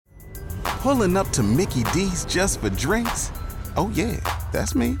Pulling up to Mickey D's just for drinks? Oh yeah,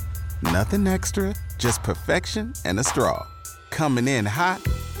 that's me. Nothing extra, just perfection and a straw. Coming in hot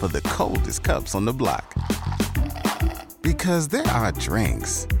for the coldest cups on the block. Because there are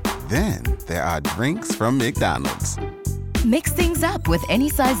drinks. Then there are drinks from McDonald's. Mix things up with any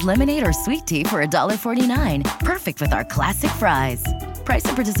size lemonade or sweet tea for $1.49. Perfect with our classic fries. Price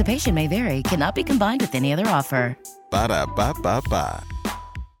and participation may vary. Cannot be combined with any other offer. Ba-da-ba-ba-ba.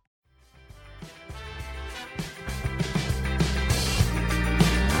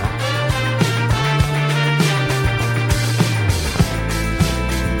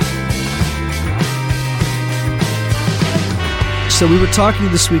 So we were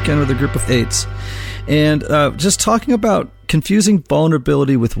talking this weekend with a group of eights, and just talking about confusing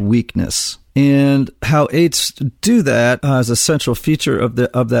vulnerability with weakness, and how eights do that as a central feature of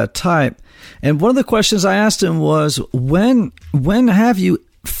that type. And one of the questions I asked him was, when have you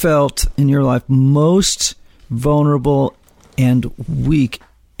felt in your life most vulnerable and weak,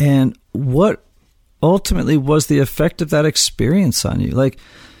 and what ultimately was the effect of that experience on you?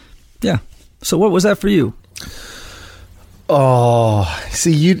 So what was that for you? Oh,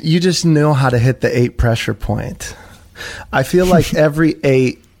 see, you just know how to hit the 8 pressure point. I feel like every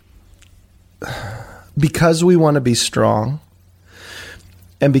 8, because we want to be strong,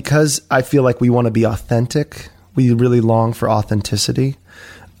 and because I feel like we want to be authentic, we really long for authenticity,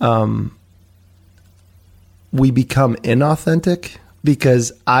 we become inauthentic.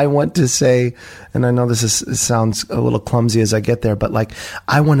 Because I want to say, and I know this sounds a little clumsy as I get there, but like,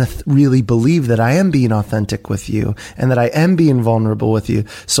 I want to really believe that I am being authentic with you and that I am being vulnerable with you.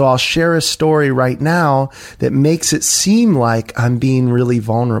 So I'll share a story right now that makes it seem like I'm being really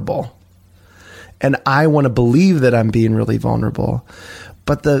vulnerable. And I want to believe that I'm being really vulnerable.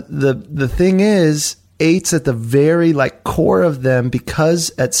 But the thing is, 8s at the very core of them,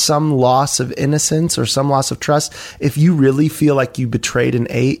 because at some loss of innocence or some loss of trust, if you really feel like you betrayed an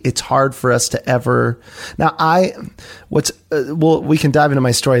 8, it's hard for us to ever. Now we can dive into my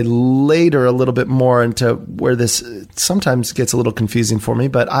story later a little bit more into where this sometimes gets a little confusing for me,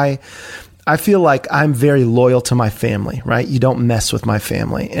 but I feel like I'm very loyal to my family, right? You don't mess with my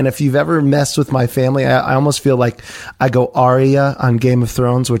family. And if you've ever messed with my family, I almost feel like I go Arya on Game of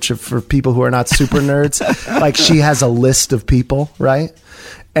Thrones, which for people who are not super nerds, like she has a list of people, right?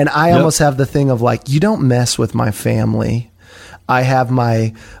 And I almost have the thing of like, you don't mess with my family. I have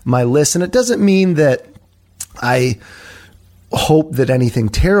my list. And it doesn't mean that I hope that anything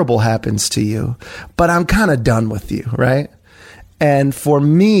terrible happens to you, but I'm kind of done with you, right? And for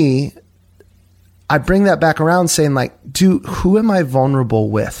me, I bring that back around saying like, who am I vulnerable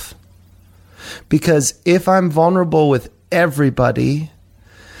with? Because if I'm vulnerable with everybody,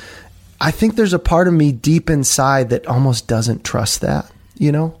 I think there's a part of me deep inside that almost doesn't trust that,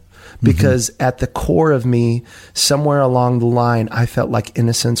 because at the core of me, somewhere along the line, I felt like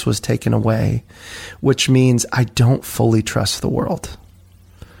innocence was taken away, which means I don't fully trust the world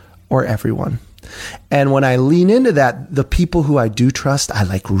or everyone. And when I lean into that, the people who I do trust, I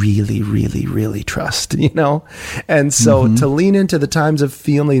like really, really, really trust, And so to lean into the times of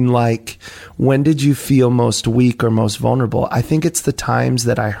feeling like, when did you feel most weak or most vulnerable? I think it's the times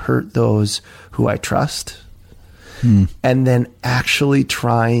that I hurt those who I trust. And then actually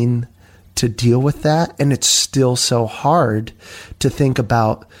trying to deal with that. And it's still so hard to think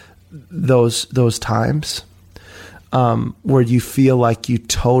about those times. Where you feel like you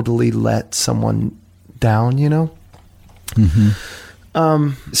totally let someone down,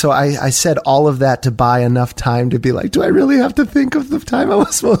 So I said all of that to buy enough time to be like, do I really have to think of the time I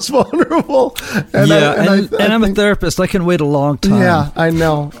was most vulnerable? And I'm a therapist. I can wait a long time. Yeah, I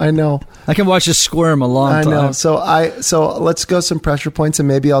know. I can watch you squirm a long time. I know. So let's go some pressure points, and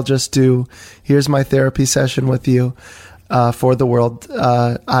maybe I'll just do, here's my therapy session with you, for the world.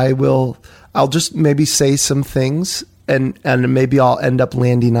 I'll just maybe say some things and maybe I'll end up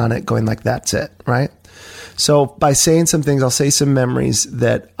landing on it going like, that's it. Right. So by saying some things, I'll say some memories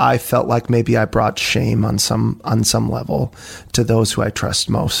that I felt like maybe I brought shame on some level to those who I trust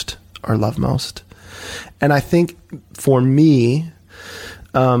most or love most. And I think for me,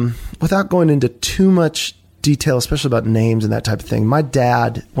 without going into too much detail, especially about names and that type of thing, my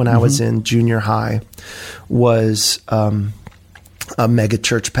dad, when I was in junior high, was a mega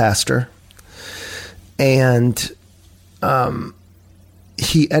church pastor. And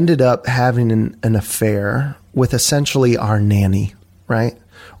he ended up having an affair with essentially our nanny, right?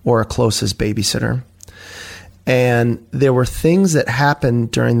 Or our closest babysitter. And there were things that happened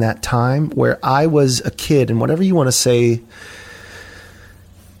during that time where I was a kid, and whatever you want to say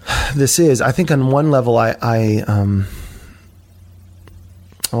this is, I think on one level,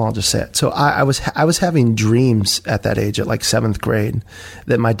 well, I'll just say it. So I was having dreams at that age, at like 7th grade,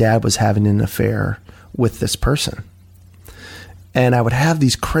 that my dad was having an affair with this person. And I would have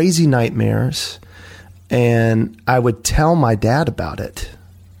these crazy nightmares, and I would tell my dad about it.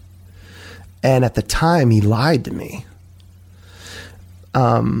 And at the time, he lied to me.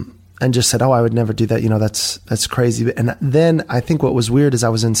 And just said, "Oh, I would never do that. You know, that's crazy." And then I think what was weird is I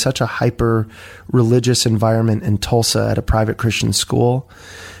was in such a hyper religious environment in Tulsa at a private Christian school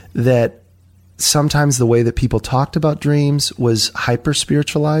that sometimes the way that people talked about dreams was hyper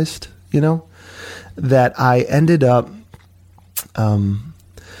spiritualized, you know, that I ended up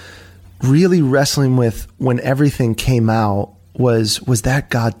really wrestling with when everything came out. Was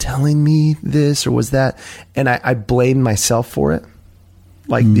that God telling me this, or was that? And I blamed myself for it.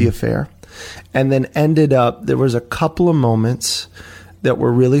 Like the affair. And then ended up, there was a couple of moments that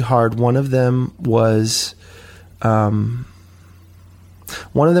were really hard. One of them was too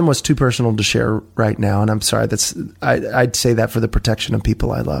personal to share right now. And I'm sorry, I'd say that for the protection of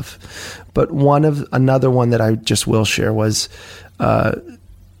people I love. But another one that I just will share was, at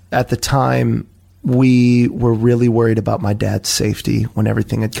the time, we were really worried about my dad's safety when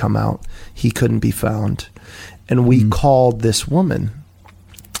everything had come out. He couldn't be found. And we called this woman.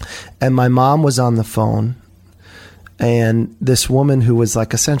 And my mom was on the phone, and this woman who was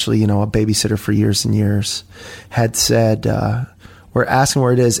like essentially, you know, a babysitter for years and years had said, we're asking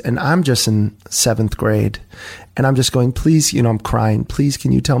where it is. And I'm just in 7th grade, and I'm just going, please, you know, I'm crying. Please,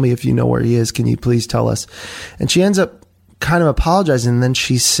 can you tell me if you know where he is? Can you please tell us? And she ends up kind of apologizing. And then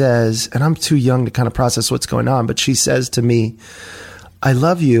she says, and I'm too young to kind of process what's going on, but she says to me, "I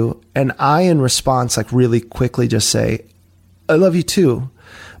love you." And I, in response, like really quickly just say, "I love you too."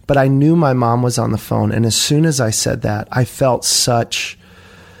 But I knew my mom was on the phone. And as soon as I said that, I felt such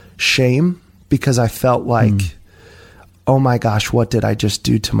shame, because I felt like, oh my gosh, what did I just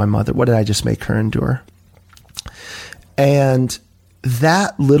do to my mother? What did I just make her endure? And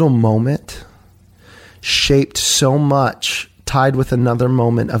that little moment shaped so much, tied with another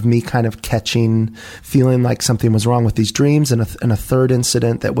moment of me kind of feeling like something was wrong with these dreams, and a third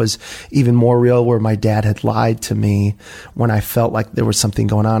incident that was even more real, where my dad had lied to me when I felt like there was something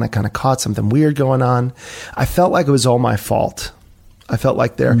going on. I kind of caught something weird going on. I felt like it was all my fault. I felt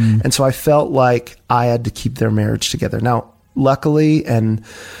like and so I felt like I had to keep their marriage together. Now, luckily, and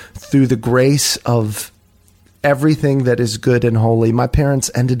through the grace of everything that is good and holy, my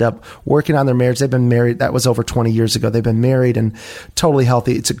parents ended up working on their marriage. They've been married. That was over 20 years ago. They've been married and totally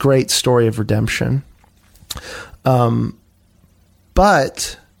healthy. It's a great story of redemption. But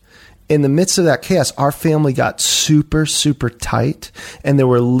in the midst of that chaos, our family got super, super tight, and there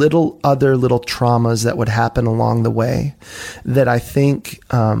were other little traumas that would happen along the way that I think,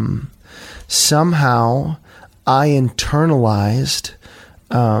 somehow I internalized,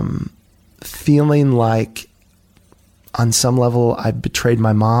 feeling like, on some level, I betrayed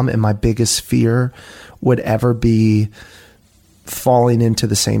my mom, and my biggest fear would ever be falling into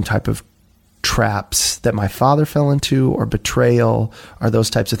the same type of traps that my father fell into, or betrayal, or those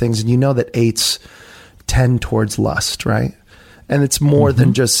types of things. And you know that 8s tend towards lust, right? And it's more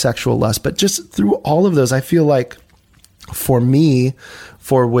than just sexual lust, but just through all of those, I feel like for me,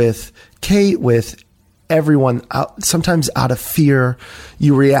 with Kate, with everyone, sometimes out of fear,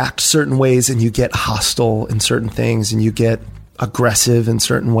 you react certain ways, and you get hostile in certain things, and you get aggressive in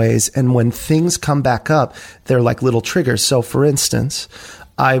certain ways. And when things come back up, they're like little triggers. So for instance,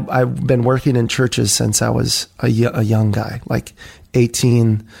 I've been working in churches since I was a young guy, like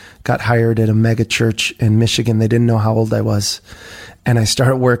 18, got hired at a mega church in Michigan. They didn't know how old I was. And I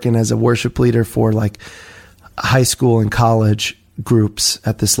started working as a worship leader for like high school and college groups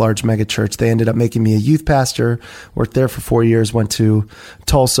at this large mega church. They ended up making me a youth pastor, worked there for 4 years, went to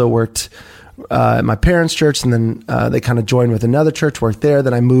Tulsa, worked at my parents' church, and then they kind of joined with another church, worked there.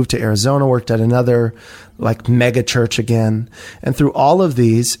 Then I moved to Arizona, worked at another like mega church again. And through all of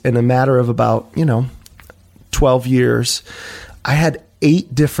these, in a matter of about, 12 years, I had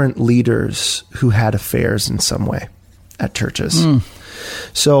 8 different leaders who had affairs in some way at churches.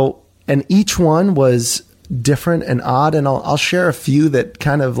 So, and each one was different and odd. And I'll share a few that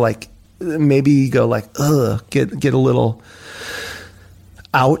kind of like, maybe go like, ugh, get a little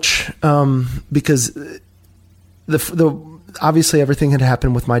ouch. Because the obviously everything had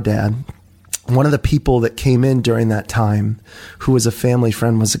happened with my dad. One of the people that came in during that time, who was a family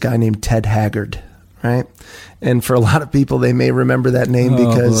friend, was a guy named Ted Haggard. Right. And for a lot of people, they may remember that name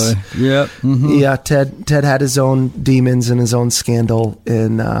because, Ted had his own demons and his own scandal.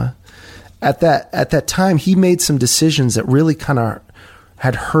 And, at that time, he made some decisions that really kind of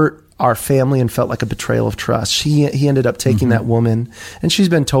had hurt our family and felt like a betrayal of trust. He ended up taking that woman, and she's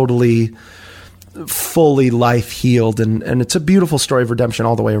been totally, fully life healed, and it's a beautiful story of redemption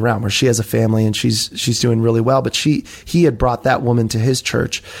all the way around, where she has a family and she's doing really well. But he had brought that woman to his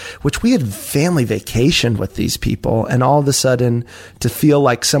church, which we had family vacationed with these people, and all of a sudden to feel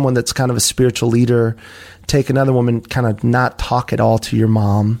like someone that's kind of a spiritual leader take another woman, kind of not talk at all to your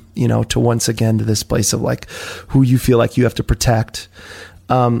mom, to once again to this place of like who you feel like you have to protect.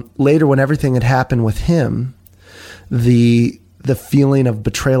 Later, when everything had happened with him, the feeling of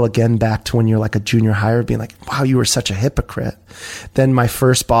betrayal again back to when you're like a junior hire, being like, wow, you were such a hypocrite. Then my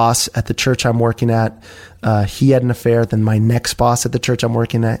first boss at the church I'm working at, he had an affair. Then my next boss at the church I'm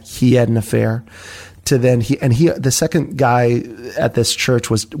working at, he had an affair. To then the second guy at this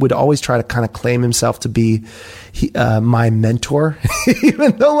church would always try to kind of claim himself to be my mentor,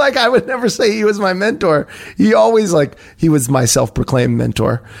 even though like I would never say he was my mentor. He always he was my self-proclaimed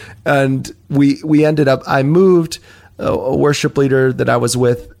mentor. And we ended up, I moved a worship leader that I was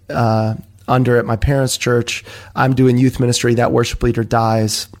with under at my parents' church. I'm doing youth ministry. That worship leader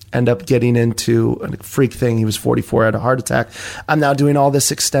dies. End up getting into a freak thing. He was 44, had a heart attack. I'm now doing all this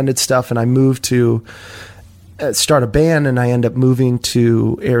extended stuff, and I moved to start a band, and I end up moving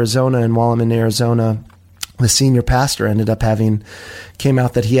to Arizona. And while I'm in Arizona, the senior pastor came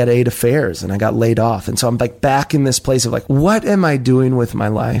out that he had 8 affairs, and I got laid off. And so I'm like back in this place of like, what am I doing with my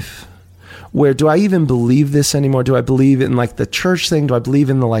life? Where do I even believe this anymore? Do I believe in like the church thing? Do I believe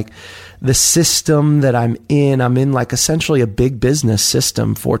in the system that I'm in? I'm in like essentially a big business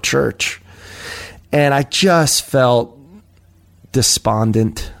system for church. And I just felt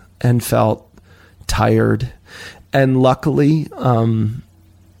despondent and felt tired. And luckily,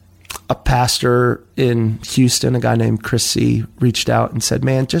 a pastor in Houston, a guy named Chris C., reached out and said,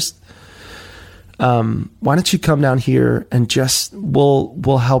 man, just why don't you come down here and just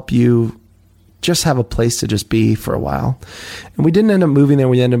we'll help you just have a place to just be for a while. And we didn't end up moving there.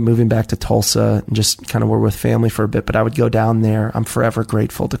 We ended up moving back to Tulsa and just kind of were with family for a bit, but I would go down there. I'm forever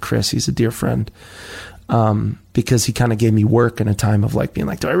grateful to Chris. He's a dear friend. Because he kind of gave me work in a time of like being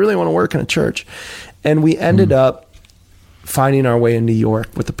like, do I really want to work in a church? And we ended up finding our way in New York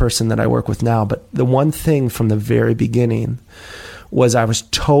with the person that I work with now. But the one thing from the very beginning was I was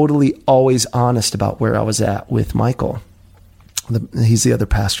totally always honest about where I was at with Michael. He's the other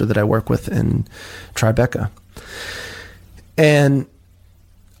pastor that I work with in Tribeca. And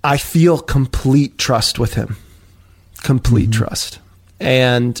I feel complete trust with him, complete trust.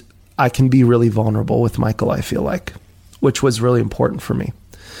 And I can be really vulnerable with Michael, I feel like, which was really important for me.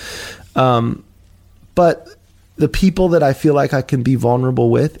 But the people that I feel like I can be vulnerable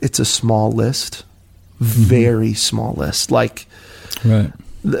with, it's a small list, very small list, like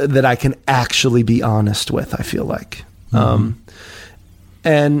that I can actually be honest with, I feel like.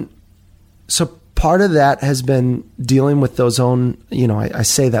 And so part of that has been dealing with those own, I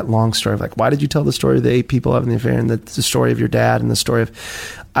say that long story of like, why did you tell the story of the 8 people having the affair and the story of your dad and the story of,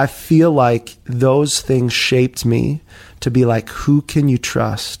 I feel like those things shaped me to be like, who can you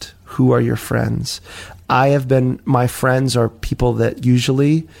trust? Who are your friends? My friends are people that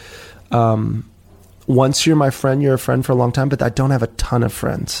usually, once you're my friend, you're a friend for a long time, but I don't have a ton of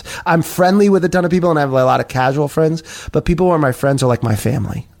friends. I'm friendly with a ton of people and I have a lot of casual friends, but people who are my friends are like my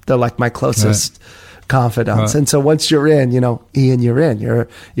family. They're like my closest confidants. And so once you're in, Ian, you're in, you're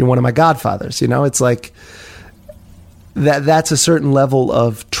one of my godfathers, it's like that's a certain level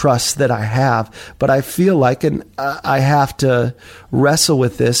of trust that I have, but I feel like, and I have to wrestle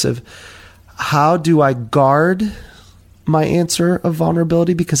with this of how do I guard my answer of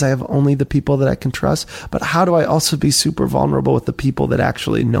vulnerability because I have only the people that I can trust, but how do I also be super vulnerable with the people that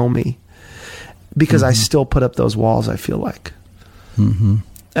actually know me? Because I still put up those walls, I feel like.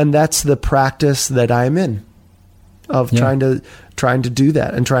 And that's the practice that I'm in of trying to do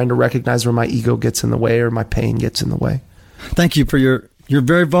that and trying to recognize where my ego gets in the way or my pain gets in the way. Thank you for your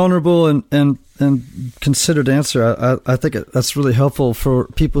very vulnerable and considered answer. I think that's really helpful for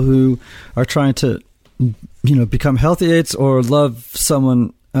people who are trying to become healthy 8s or love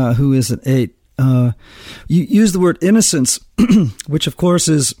someone who is an 8. You use the word innocence, which of course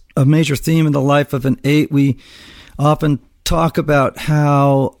is a major theme in the life of an 8. We often talk about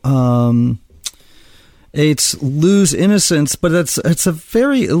how 8s lose innocence, but it's a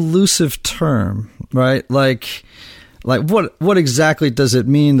very elusive term, right? Like what exactly does it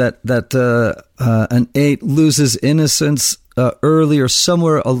mean that an 8 loses innocence early or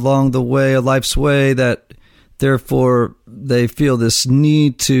somewhere along the way, life's way, that therefore they feel this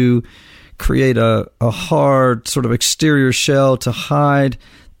need to create a hard sort of exterior shell to hide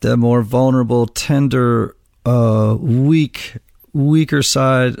the more vulnerable, tender, weak weaker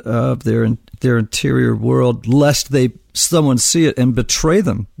side of their interior world, lest someone see it and betray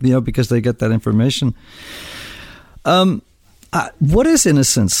them, because they get that information. What is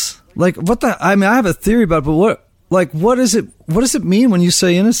innocence? Like, I have a theory about it, but what is it? What does it mean when you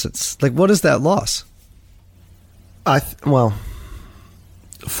say innocence? Like, what is that loss?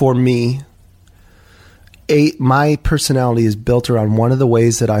 For me, my personality is built around one of the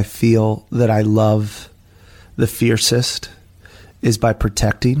ways that I feel that I love the fiercest is by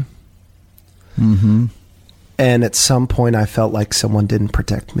protecting. Mm-hmm. And at some point I felt like someone didn't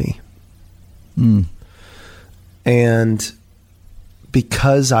protect me. Mm. And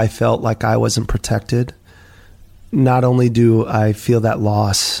because I felt like I wasn't protected, not only do I feel that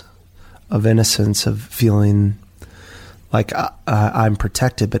loss of innocence, of feeling like I'm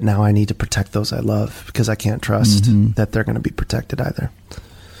protected, but now I need to protect those I love because I can't trust that they're going to be protected either.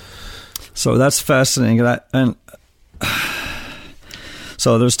 So that's fascinating.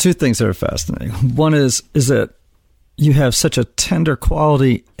 So there's two things that are fascinating. One is that you have such a tender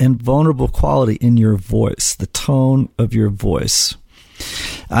quality and vulnerable quality in your voice, the tone of your voice.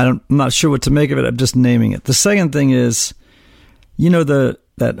 I'm not sure what to make of it. I'm just naming it. The second thing is,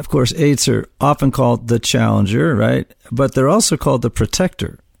 that of course 8s are often called the challenger, right? But they're also called the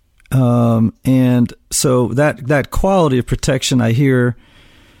protector. And so that quality of protection I hear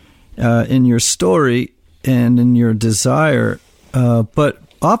in your story and in your desire, but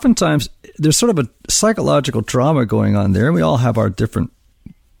oftentimes there's sort of a psychological drama going on there, and we all have our different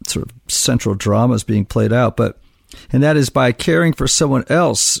sort of central dramas being played out. And that is by caring for someone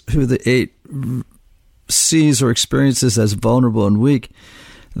else who the 8 sees or experiences as vulnerable and weak.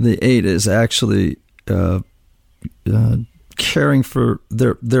 The 8 is actually caring for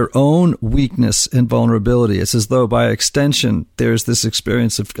their own weakness and vulnerability. It's as though by extension there's this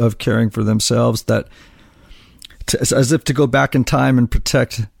experience of caring for themselves, as if to go back in time and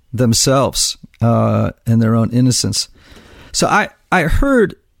protect themselves and their own innocence. So I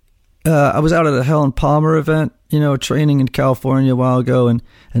heard, I was out at a Helen Palmer event, training in California a while ago, and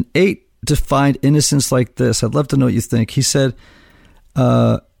an 8 defined innocence like this. I'd love to know what you think. He said,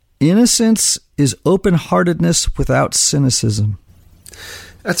 innocence is open-heartedness without cynicism.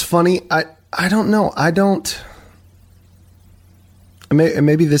 That's funny. I don't know.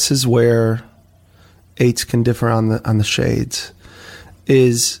 Maybe this is where 8s can differ on the shades.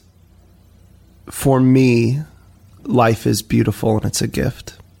 Is, for me, life is beautiful and it's a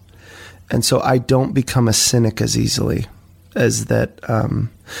gift. And so I don't become a cynic as easily as that.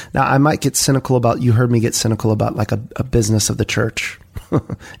 Now I might get cynical about, you heard me get cynical about like a business of the church,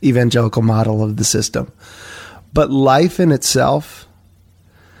 evangelical model of the system. But life in itself,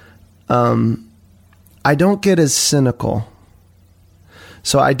 I don't get as cynical.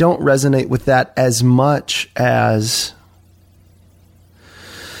 So I don't resonate with that as much as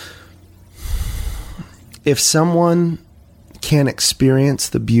if someone can't experience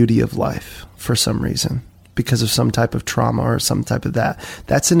the beauty of life for some reason, because of some type of trauma or some type of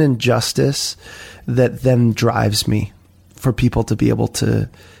that's an injustice that then drives me for people to be able to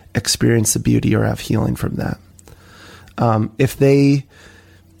experience the beauty or have healing from that. If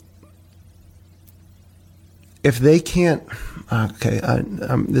they can't, okay,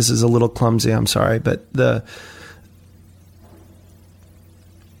 this is a little clumsy, I'm sorry, but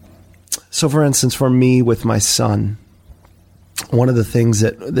so for instance, for me with my son, one of the things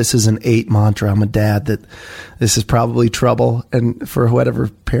that, this is an 8 mantra, I'm a dad, that this is probably trouble. And for whatever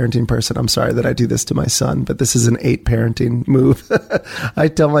parenting person, I'm sorry that I do this to my son, but this is an 8 parenting move. I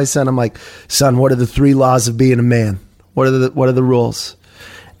tell my son, I'm like, son, what are the 3 laws of being a man? What are the rules?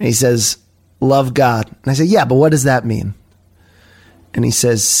 And he says, love God. And I say, yeah, but what does that mean? And he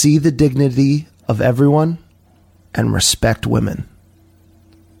says, see the dignity of everyone and respect women.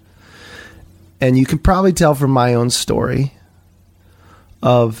 And you can probably tell from my own story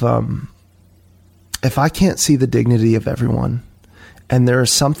of if I can't see the dignity of everyone, and there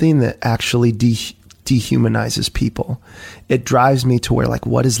is something that actually dehumanizes people, it drives me to where, like,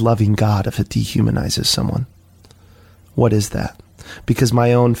 what is loving God if it dehumanizes someone? What is that? Because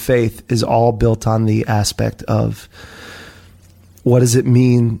my own faith is all built on the aspect of what does it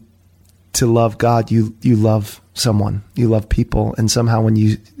mean to love God? You love someone, you love people, and somehow when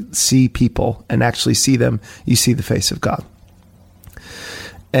you see people and actually see them, you see the face of God.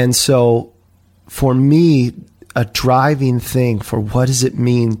 And so for me, a driving thing for what does it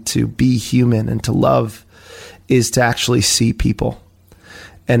mean to be human and to love is to actually see people.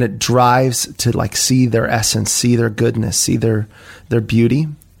 And it drives to like see their essence, see their goodness, see their beauty.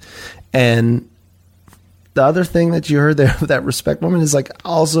 And the other thing that you heard there with that respect woman is like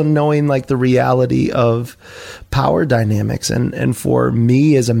also knowing like the reality of power dynamics. And for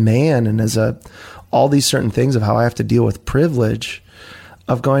me as a man and as all these certain things of how I have to deal with privilege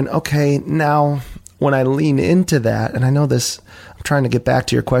of going, okay, now when I lean into that, and I know this, I'm trying to get back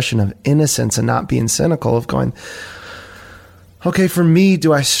to your question of innocence and not being cynical of going, okay, for me,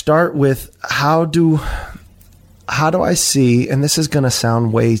 do I start with how do I see, and this is going to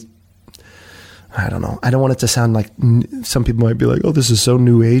sound way, I don't know. I don't want it to sound like some people might be like, oh, this is so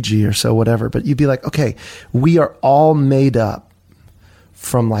new agey or so whatever. But you'd be like, okay, we are all made up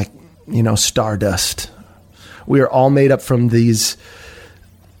from like, stardust. We are all made up from this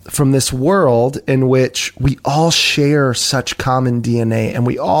world in which we all share such common DNA, and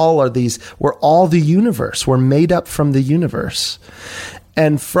we're all the universe. We're made up from the universe.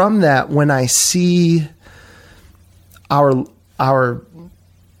 And from that, when I see our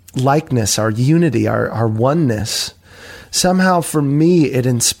likeness, our unity, our oneness, somehow for me, it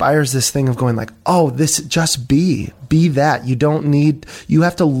inspires this thing of going like, oh, this just be that. You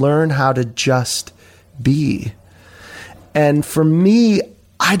have to learn how to just be. And for me,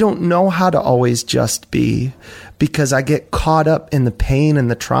 I don't know how to always just be, because I get caught up in the pain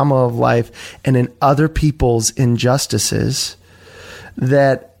and the trauma of life and in other people's injustices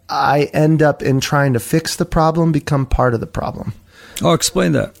that I end up in trying to fix the problem, become part of the problem. Oh,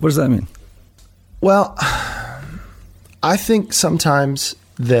 explain that. What does that mean? Well, I think sometimes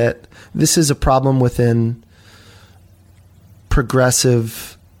that this is a problem within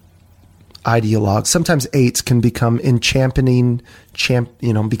progressive ideologues. Sometimes eights can become becoming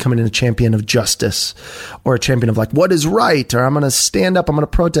a champion of justice, or a champion of like, what is right? Or I'm going to stand up, I'm going to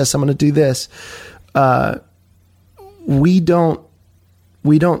protest, I'm going to do this. We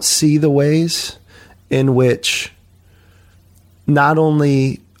don't see the ways in which not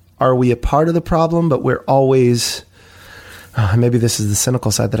only are we a part of the problem, but we're always, maybe this is the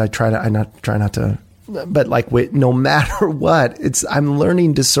cynical side that I try not to, but like no matter what, I'm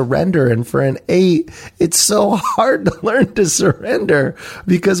learning to surrender. And for an 8, it's so hard to learn to surrender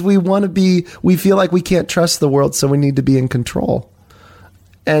because we feel like we can't trust the world, so we need to be in control.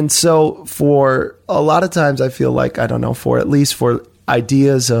 And so for a lot of times I feel like, I don't know, for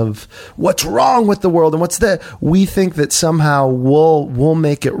ideas of what's wrong with the world and what's that, we think that somehow we'll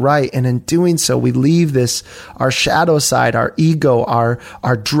make it right, and in doing so we leave our shadow side, our ego,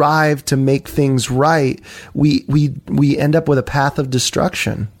 our drive to make things right. We end up with a path of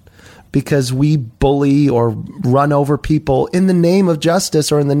destruction because we bully or run over people in the name of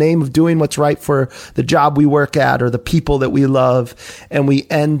justice or in the name of doing what's right for the job we work at or the people that we love, and we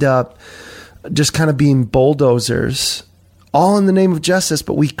end up just kind of being bulldozers, all in the name of justice,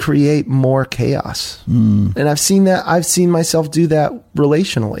 but we create more chaos. And I've seen myself do that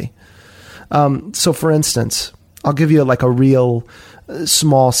relationally. So for instance, I'll give you like a real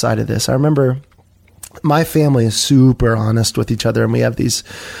small side of this. I remember my family is super honest with each other, and we have these,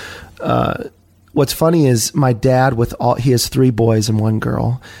 what's funny is my dad he has 3 boys and 1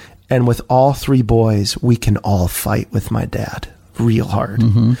 girl. And with all 3 boys, we can all fight with my dad real hard.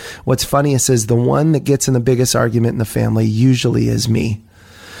 Mm-hmm. What's funny is the one that gets in the biggest argument in the family usually is me.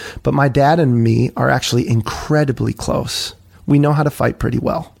 But my dad and me are actually incredibly close. We know how to fight pretty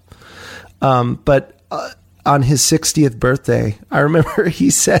well. But on his 60th birthday, I remember he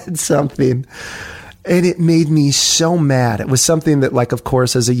said something, and it made me so mad. It was something that, like, of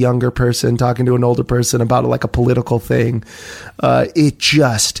course, as a younger person talking to an older person about like a political thing,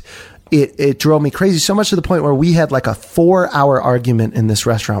 it drove me crazy, so much to the point where we had like a 4-hour argument in this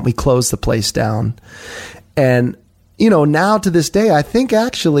restaurant. We closed the place down. And, now to this day, I think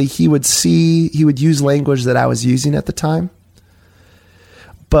actually he would use language that I was using at the time.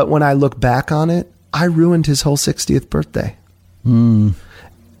 But when I look back on it, I ruined his whole 60th birthday.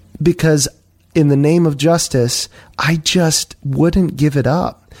 Because in the name of justice, I just wouldn't give it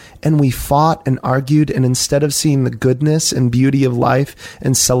up. And we fought and argued, and instead of seeing the goodness and beauty of life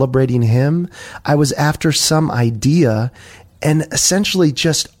and celebrating him, I was after some idea and essentially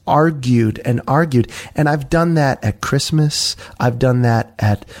just argued and argued. And I've done that at Christmas. I've done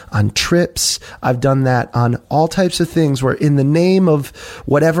that on trips. I've done that on all types of things where in the name of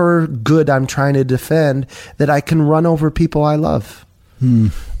whatever good I'm trying to defend, that I can run over people I love.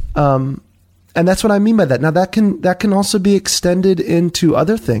 And that's what I mean by that. Now that can also be extended into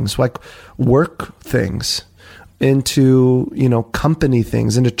other things, like work things, into, company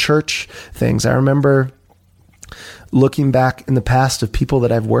things, into church things. I remember looking back in the past of people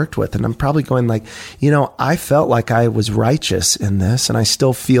that I've worked with, and I'm probably going like, I felt like I was righteous in this, and I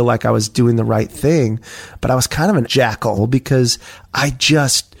still feel like I was doing the right thing, but I was kind of a jackal because I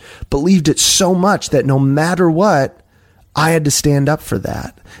just believed it so much that no matter what, I had to stand up for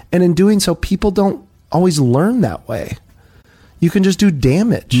that. And in doing so, people don't always learn that way. You can just do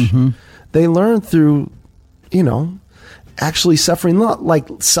damage. Mm-hmm. They learn through, actually suffering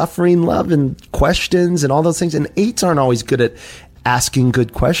love and questions and all those things. And 8s aren't always good at asking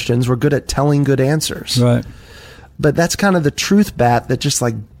good questions. We're good at telling good answers. Right. But that's kind of the truth bat that just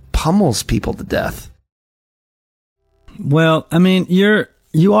like pummels people to death. Well, I mean,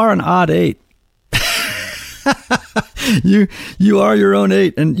 you are an odd 8. You are your own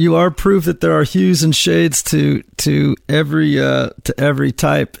 8, and you are proof that there are hues and shades to every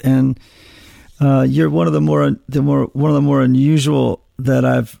type, and you're one of the more unusual that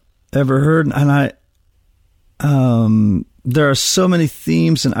I've ever heard. And there are so many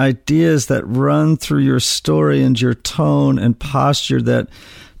themes and ideas that run through your story and your tone and posture that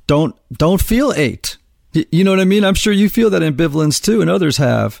don't feel 8. You know what I mean? I'm sure you feel that ambivalence too, and others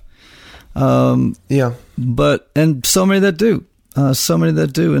have. Yeah. But, and so many that do,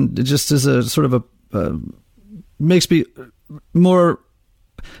 and it just is a sort of makes me more,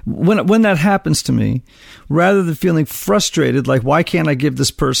 when that happens to me, rather than feeling frustrated, like, why can't I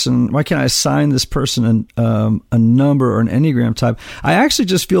assign this person a number or an Enneagram type? I actually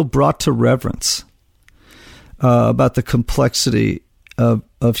just feel brought to reverence, about the complexity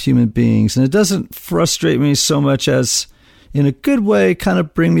of human beings. And it doesn't frustrate me so much as, in a good way, kind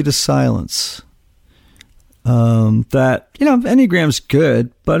of bring me to silence. That, Enneagram's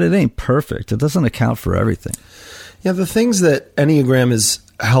good, but it ain't perfect. It doesn't account for everything. Yeah, the things that Enneagram has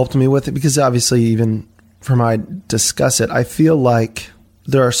helped me with it, because obviously even from I discuss it, I feel like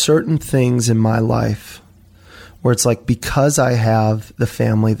there are certain things in my life where it's like, because I have the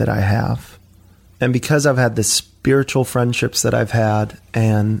family that I have, and because I've had the spiritual friendships that I've had,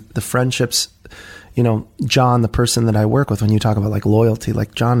 and the friendships, John, the person that I work with, when you talk about like loyalty,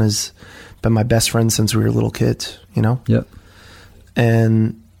 like John has been my best friend since we were little kids, Yep.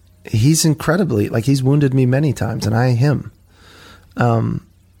 And he's incredibly, like, he's wounded me many times, and I him.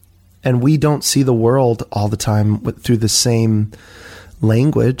 And we don't see the world all the time through the same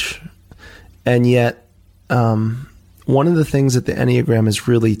language. And yet, one of the things that the Enneagram has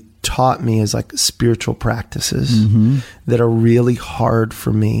really taught me is like spiritual practices mm-hmm. that are really hard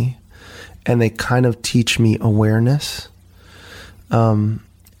for me. And they kind of teach me awareness.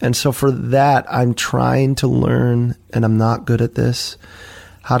 And so for that, I'm trying to learn, and I'm not good at this,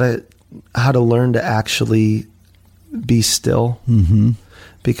 how to learn to actually be still. Mm-hmm.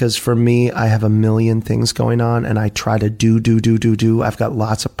 Because for me, I have a million things going on, and I try to do. I've got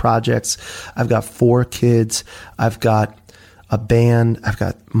lots of projects. I've got 4 kids. I've got a band. I've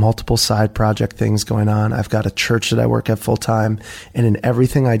got multiple side project things going on. I've got a church that I work at full time. And in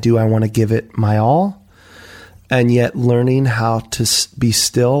everything I do, I want to give it my all. And yet learning how to be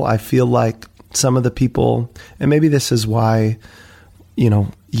still, I feel like some of the people, and maybe this is why,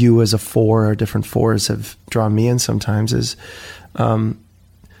 you as a 4 or different 4s have drawn me in sometimes, is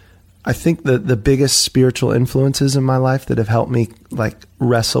I think the biggest spiritual influences in my life that have helped me like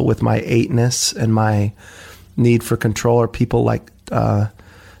wrestle with my 8-ness and my need for control are people like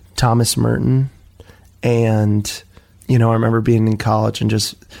Thomas Merton. And, I remember being in college and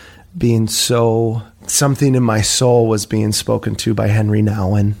just being something in my soul was being spoken to by Henry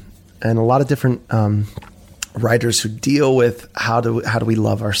Nouwen and a lot of different writers who deal with how do we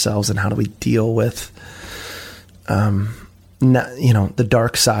love ourselves and how do we deal with the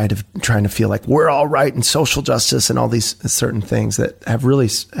dark side of trying to feel like we're all right, and social justice and all these certain things that have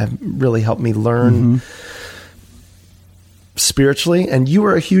really helped me learn spiritually. And you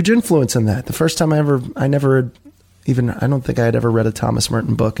were a huge influence in that. The first time I don't think I had ever read a Thomas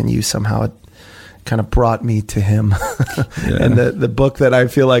Merton book, and you somehow had kind of brought me to him. Yeah. And the book that I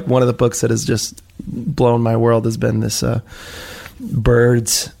feel like one of the books that has just blown my world has been this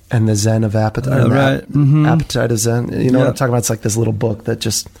Birds and the Zen of Appetite. Right. Mm-hmm. Appetite of Zen. You know what I'm talking about? It's like this little book that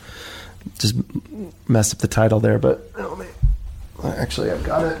just messed up the title there. But actually, I've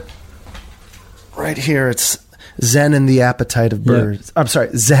got it right here. It's Zen and the Appetite of Birds. I'm sorry,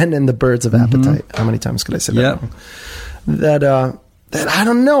 Zen and the Birds of Appetite. How many times could I say that wrong? That I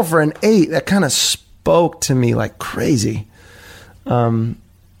don't know, for an 8, that kind of spoke to me like crazy. And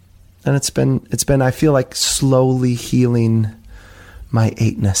it's been I feel like slowly healing my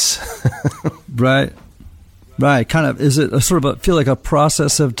 8-ness. Right. Kind of, is it feel like a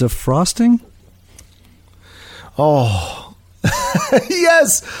process of defrosting? Oh,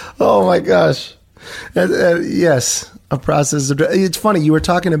 yes. Oh my gosh. Yes, a process. It's funny. You were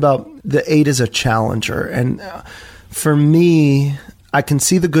talking about the 8 as a challenger. And for me, I can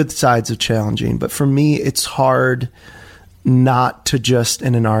see the good sides of challenging, but for me, it's hard not to just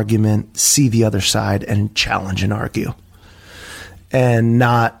in an argument see the other side and challenge and argue, and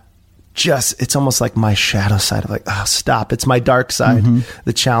not just, it's almost like my shadow side of like, oh, stop. It's my dark side,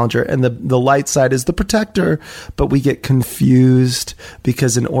 the challenger, and the light side is the protector, but we get confused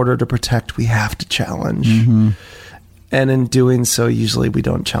because in order to protect, we have to challenge. And in doing so, usually we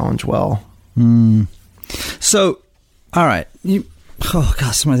don't challenge well. So, all right. Oh,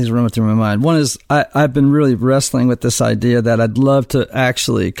 gosh, some of these are running through my mind. One is I've been really wrestling with this idea that I'd love to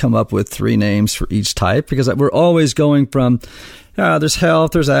actually come up with 3 names for each type, because we're always going from, there's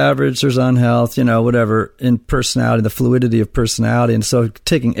health, there's average, there's unhealth, whatever, in personality, the fluidity of personality. And so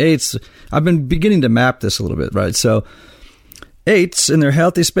taking 8s, I've been beginning to map this a little bit, right? So 8s in their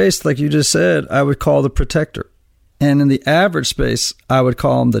healthy space, like you just said, I would call the protector. And in the average space, I would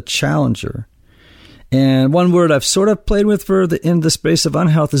call them the challenger. And one word I've sort of played with in the space of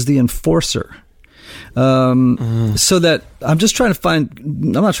unhealth is the enforcer. So that I'm just trying to I'm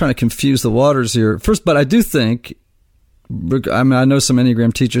not trying to confuse the waters here first, but I do think, I know some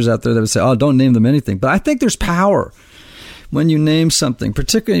Enneagram teachers out there that would say, oh, don't name them anything. But I think there's power when you name something,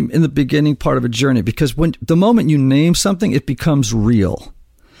 particularly in the beginning part of a journey, because the moment you name something, it becomes real.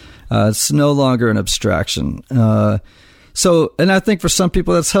 It's no longer an abstraction. So, and I think for some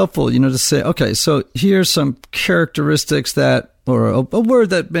people that's helpful, to say, okay, so here's some characteristics or a word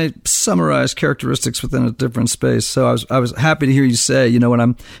that may summarize characteristics within a different space. So I was happy to hear you say, when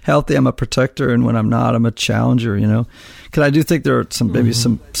I'm healthy, I'm a protector, and when I'm not, I'm a challenger, Because I do think there are maybe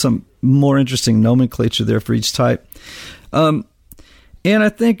some more interesting nomenclature there for each type. And I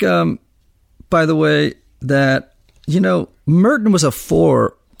think, by the way, that, Merton was a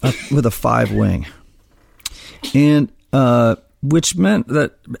 4 with a 5 wing. And, which meant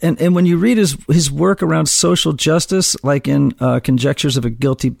that, and when you read his work around social justice, like in Conjectures of a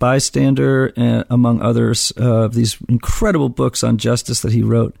Guilty Bystander, among others, these incredible books on justice that he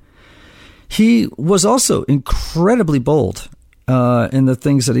wrote, he was also incredibly bold in the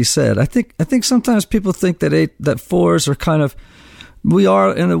things that he said. I think sometimes people think that 4s are kind of, we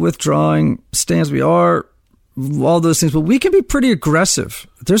are in a withdrawing stance, we are all those things, but we can be pretty aggressive.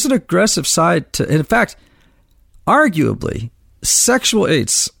 There's an aggressive side to, in fact, arguably, sexual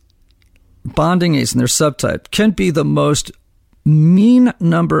 8s, bonding 8s, and their subtype can be the most mean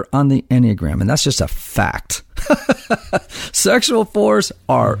number on the Enneagram, and that's just a fact. Sexual 4s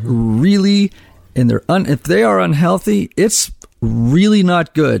are really, if they are unhealthy, it's really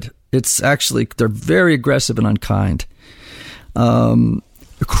not good. It's actually, they're very aggressive and unkind,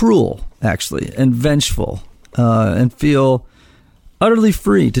 cruel, actually, and vengeful, and feel utterly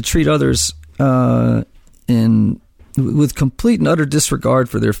free to treat others with complete and utter disregard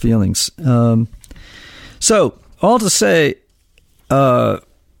for their feelings. So all to say, I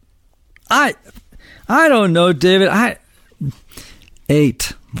don't know, David.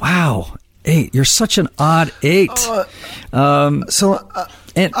 8. Wow, 8. You're such an odd 8. And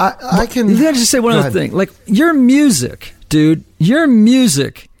I can. Let me just say one other thing. Like your music, dude. Your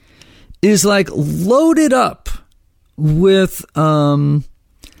music is like loaded up with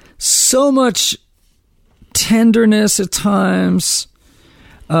so much tenderness at times.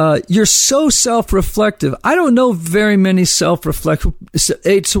 You're so self-reflective. I don't know very many self-reflective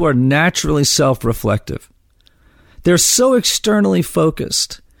 8s who are naturally self-reflective. They're so externally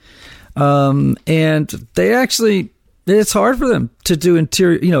focused. And they actually, it's hard for them to do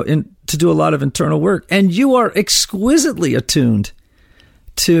interior, to do a lot of internal work. And you are exquisitely attuned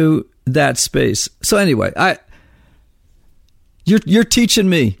to that space. So anyway, you're teaching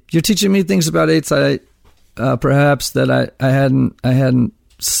me. You're teaching me things about 8s perhaps that I hadn't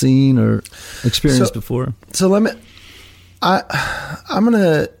seen or experienced before. So I'm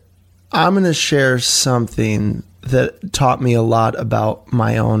gonna share something that taught me a lot about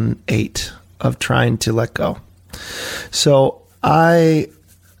my own 8 of trying to let go. So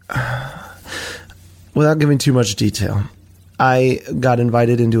without giving too much detail, I got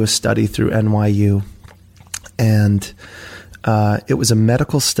invited into a study through NYU, and it was a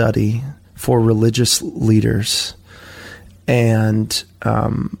medical study for religious leaders, and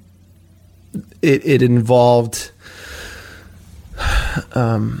it involved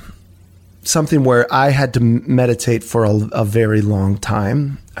something where I had to meditate for a very long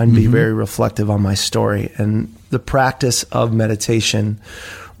time and be very reflective on my story. And the practice of meditation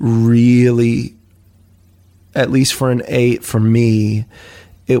really, at least for an 8, for me,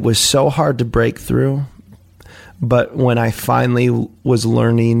 it was so hard to break through. But when I finally was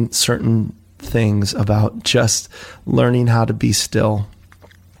learning certain things about just learning how to be still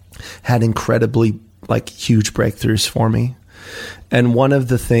had incredibly huge breakthroughs for me. And one of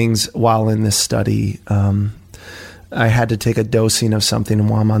the things while in this study, I had to take a dosing of something, and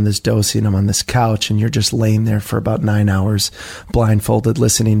while I'm on this dosing, I'm on this couch, and you're just laying there for about 9 hours, blindfolded,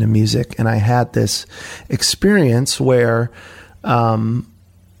 listening to music. And I had this experience where I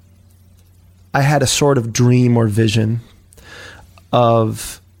had a sort of dream or vision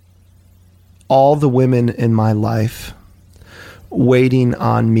of all the women in my life waiting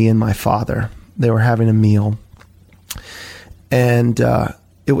on me and my father. They were having a meal, and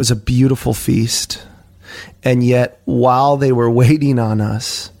it was a beautiful feast. And yet, while they were waiting on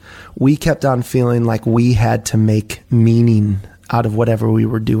us, we kept on feeling like we had to make meaning out of whatever we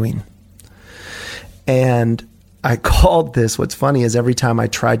were doing. And I called this, what's funny is every time I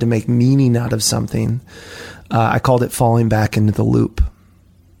tried to make meaning out of something, I called it falling back into the loop.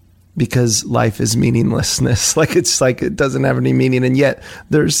 Because life is meaninglessness. It doesn't have any meaning. And yet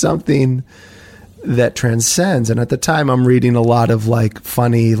there's something that transcends. And at the time I'm reading a lot of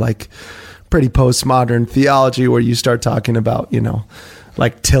funny, pretty postmodern theology where you start talking about,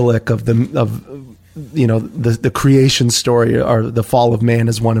 Tillich of the creation story or the fall of man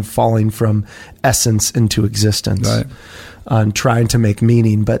as one of falling from essence into existence, right? On trying to make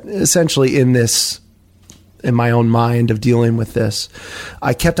meaning. But essentially in my own mind of dealing with this,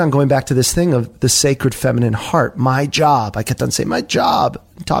 I kept on going back to this thing of the sacred feminine heart. My job, I kept on saying, my job,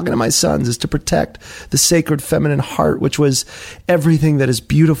 talking to my sons, is to protect the sacred feminine heart, which was everything that is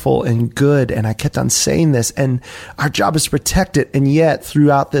beautiful and good. And I kept on saying this, and our job is to protect it. And yet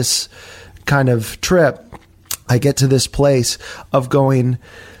throughout this kind of trip, I get to this place of going,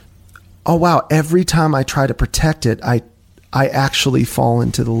 oh wow, every time I try to protect it, I actually fall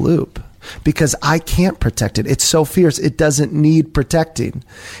into the loop. Because I can't protect it. It's so fierce. It doesn't need protecting.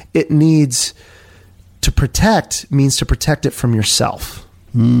 It needs to protect means to protect it from yourself.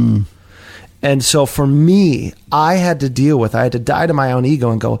 Mm. And so for me, I had to die to my own ego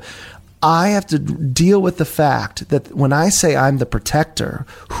and go, I have to deal with the fact that when I say I'm the protector,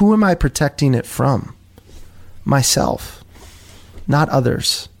 who am I protecting it from? Myself, not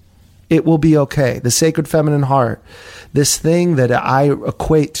others. It will be okay. The sacred feminine heart, this thing that I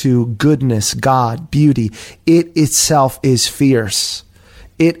equate to goodness, God, beauty, it itself is fierce.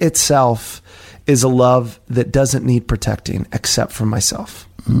 It itself is a love that doesn't need protecting except for myself.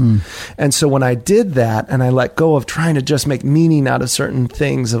 Mm. And so when I did that and I let go of trying to just make meaning out of certain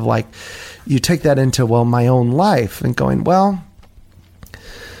things of you take that into, my own life and going,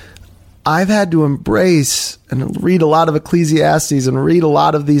 I've had to embrace and read a lot of Ecclesiastes and read a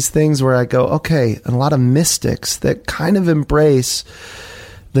lot of these things where I go, okay, and a lot of mystics that kind of embrace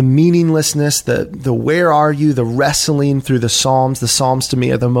the meaninglessness, the where are you, the wrestling through the Psalms. The Psalms to me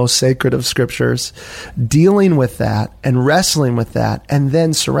are the most sacred of scriptures, dealing with that and wrestling with that and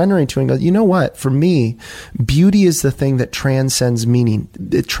then surrendering to it and go, you know what? For me, beauty is the thing that transcends meaning.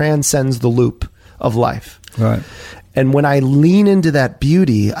 It transcends the loop of life. Right. And when I lean into that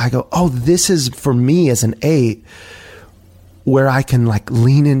beauty, I go, oh, this is for me as an 8, where I can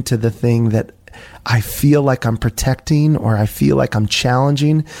lean into the thing that I feel like I'm protecting or I feel like I'm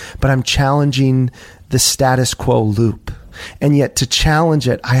challenging, but I'm challenging the status quo loop. And yet to challenge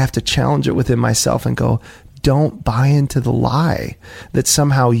it, I have to challenge it within myself and go, don't buy into the lie that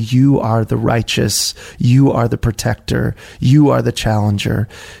somehow you are the righteous, you are the protector, you are the challenger.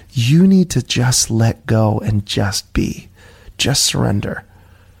 You need to just let go and just be. Just surrender.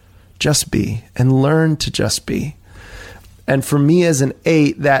 Just be. And learn to just be. And for me as an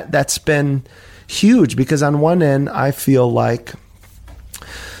 8, that's been huge because on one end, I feel like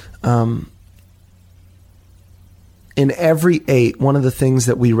in every 8, one of the things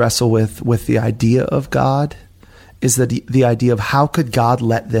that we wrestle with the idea of God is that the idea of how could God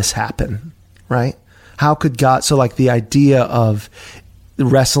let this happen, right? How could God, so the idea of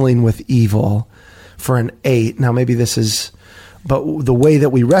wrestling with evil for an 8. Now maybe this is, but the way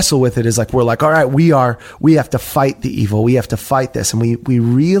that we wrestle with it is we're all right, we have to fight the evil. We have to fight this. And we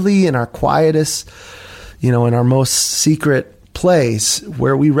really in our quietest, in our most secret place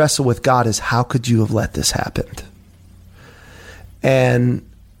where we wrestle with God is how could you have let this happen? And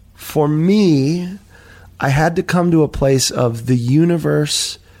for me, I had to come to a place of the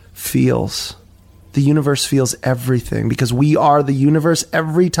universe feels everything because we are the universe.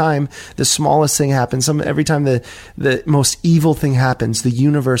 Every time the smallest thing happens, every time the most evil thing happens, the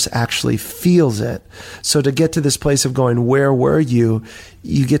universe actually feels it. So to get to this place of going, where were you?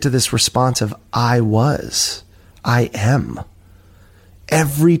 You get to this response of I am.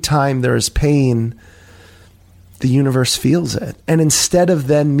 Every time there is pain, the universe feels it. And instead of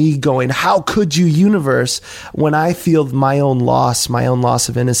then me going, how could you, universe, when I feel my own loss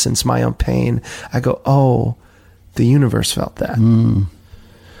of innocence, my own pain, I go, oh, the universe felt that.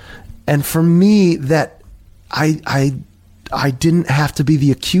 And for me, that I didn't have to be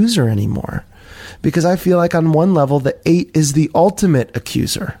the accuser anymore, because I feel like on one level, the 8 is the ultimate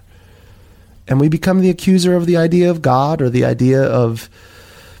accuser. And we become the accuser of the idea of God or the idea of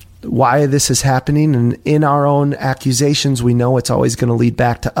why this is happening. And in our own accusations, we know it's always going to lead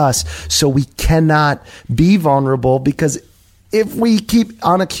back to us. So we cannot be vulnerable, because if we keep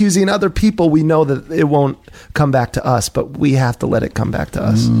on accusing other people, we know that it won't come back to us, but we have to let it come back to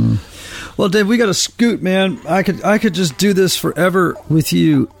us. Well, Dave, we got to scoot, man. I could just do this forever with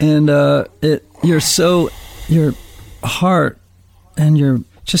you. And your heart and your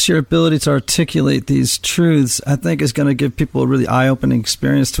ability to articulate these truths, I think, is going to give people a really eye-opening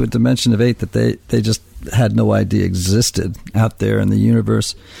experience to a dimension of 8 that they just had no idea existed out there in the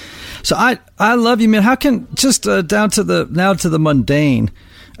universe. So I love you, man. How can, just down to the mundane,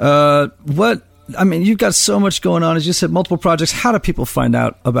 you've got so much going on. As you said, multiple projects. How do people find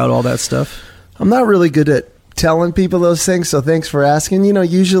out about all that stuff? I'm not really good at telling people those things, so thanks for asking.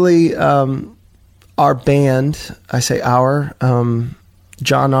 Usually our band, I say our,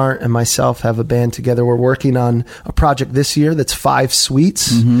 John Arndt and myself have a band together. We're working on a project this year that's 5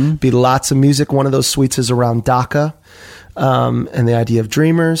 suites. Be lots of music. One of those suites is around DACA and the idea of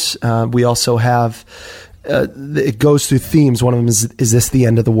dreamers. We also have, it goes through themes. One of them is this the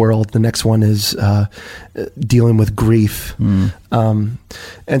end of the world? The next one is dealing with grief. And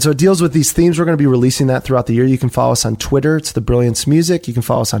so it deals with these themes. We're going to be releasing that throughout the year. You can follow us on Twitter. It's The Brilliance Music. You can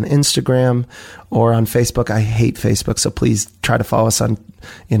follow us on Instagram or on Facebook. I hate Facebook, so please try to follow us on,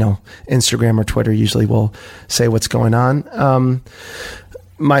 Instagram or Twitter. Usually we'll say what's going on.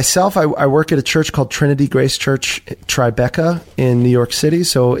 Myself, I work at a church called Trinity Grace Church Tribeca in New York City.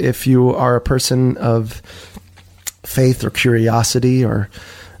 So if you are a person of faith or curiosity or,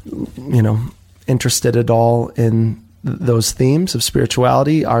 interested at all in those themes of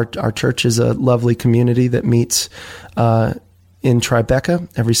spirituality, our church is a lovely community that meets in Tribeca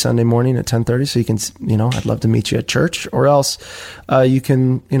every Sunday morning at 10:30. So you can, I'd love to meet you at church, or else you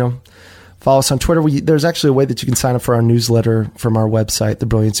can, follow us on Twitter. There's actually a way that you can sign up for our newsletter from our website,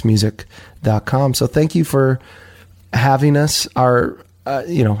 thebrilliancemusic.com. So thank you for having us. I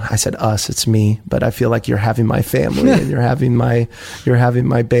said us, it's me, but I feel like you're having my family and you're having my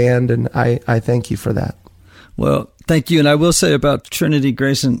band, and I thank you for that. Well, thank you. And I will say about Trinity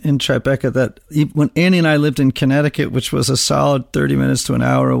Grace in Tribeca that when Annie and I lived in Connecticut, which was a solid 30 minutes to an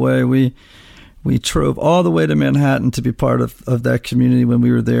hour away, we drove all the way to Manhattan to be part of that community when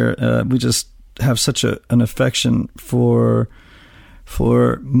we were there. We just have such an affection for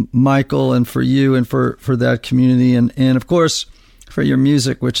Michael and for you and for that community. And of course, for your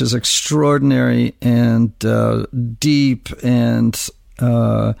music, which is extraordinary and deep and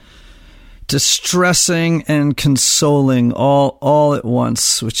distressing and consoling all at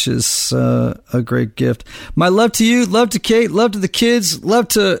once, which is a great gift. My love to you, love to Kate, love to the kids, love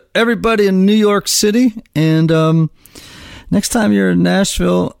to everybody in New York City. And next time you're in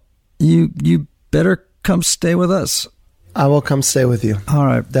Nashville, you better come stay with us. I will come stay with you. All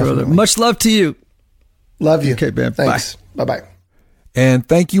right, definitely. Brother. Much love to you. Love you. Okay, man. Thanks. Bye. Bye-bye. And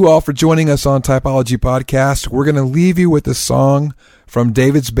thank you all for joining us on Typology Podcast. We're going to leave you with a song from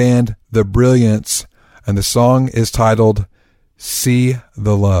David's band, The Brilliance, and the song is titled See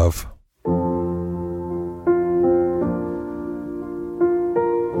the Love.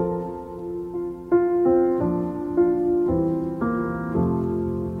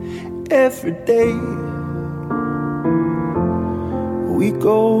 Every day we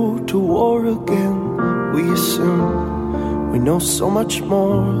go to war again. We assume we know so much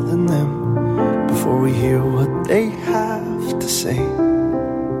more than them before we hear what they have to say.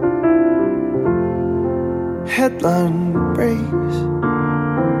 Headline breaks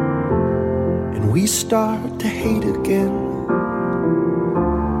and we start to hate again,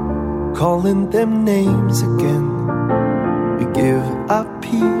 calling them names again. We give our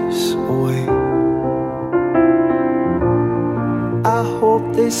peace away. I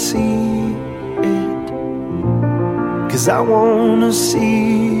hope they see it, 'cause I wanna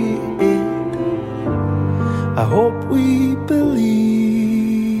see it. I hope we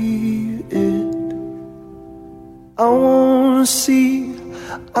believe it. I wanna see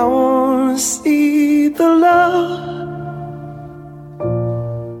the love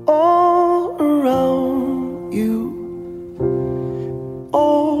all around you,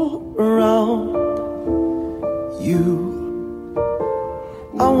 all around you.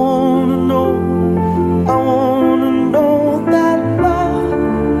 I wanna know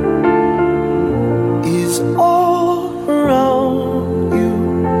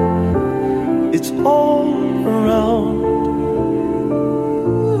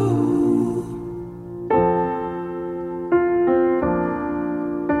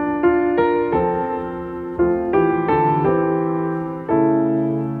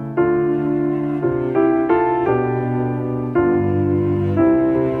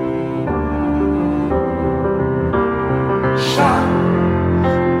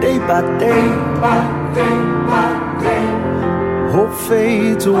by day. Hope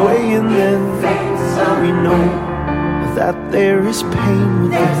fades away and then we know that there is pain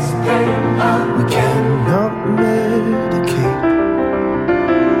within. We cannot medicate.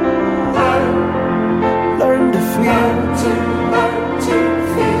 Learn to feel,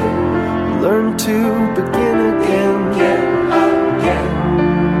 learn to begin again.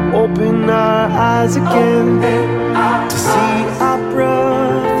 Open our eyes again to see our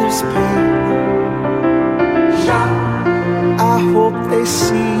brother's pain. I hope they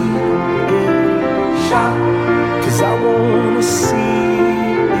see it, 'cause I wanna see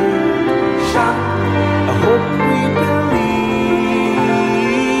it. I hope we believe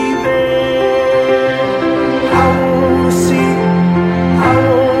it. I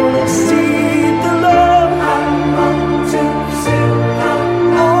wanna see the love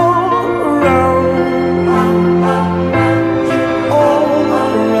all around you.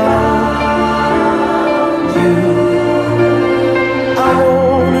 I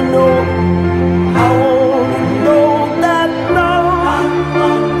wanna know that love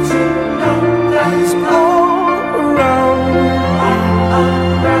is all around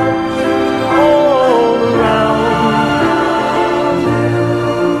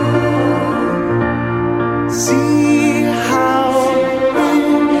See how it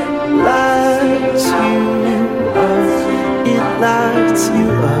lights you up. It lights you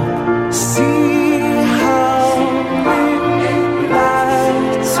up. See how it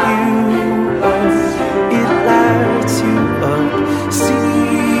lights you up. It lights you up.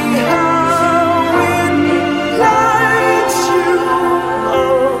 See how it lights you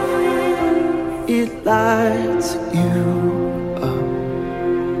up. It lights you up.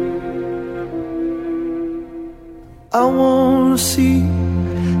 I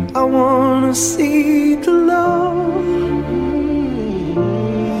wanna see the love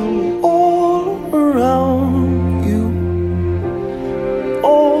all around you,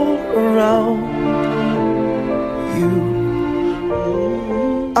 all around you.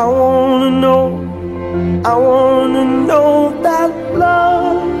 I wanna know that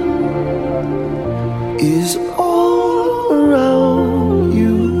love is all around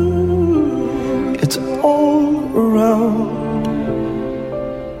you. It's all around.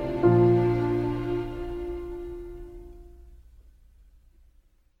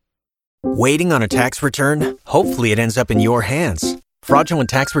 Waiting on a tax return? Hopefully it ends up in your hands. Fraudulent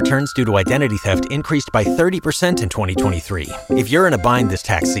tax returns due to identity theft increased by 30% in 2023. If you're in a bind this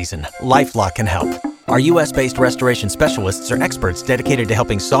tax season, LifeLock can help. Our U.S.-based restoration specialists are experts dedicated to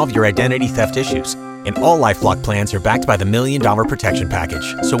helping solve your identity theft issues. And all LifeLock plans are backed by the $1 Million Protection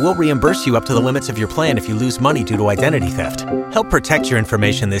Package. So we'll reimburse you up to the limits of your plan if you lose money due to identity theft. Help protect your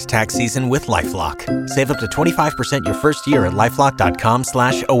information this tax season with LifeLock. Save up to 25% your first year at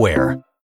LifeLock.com/aware.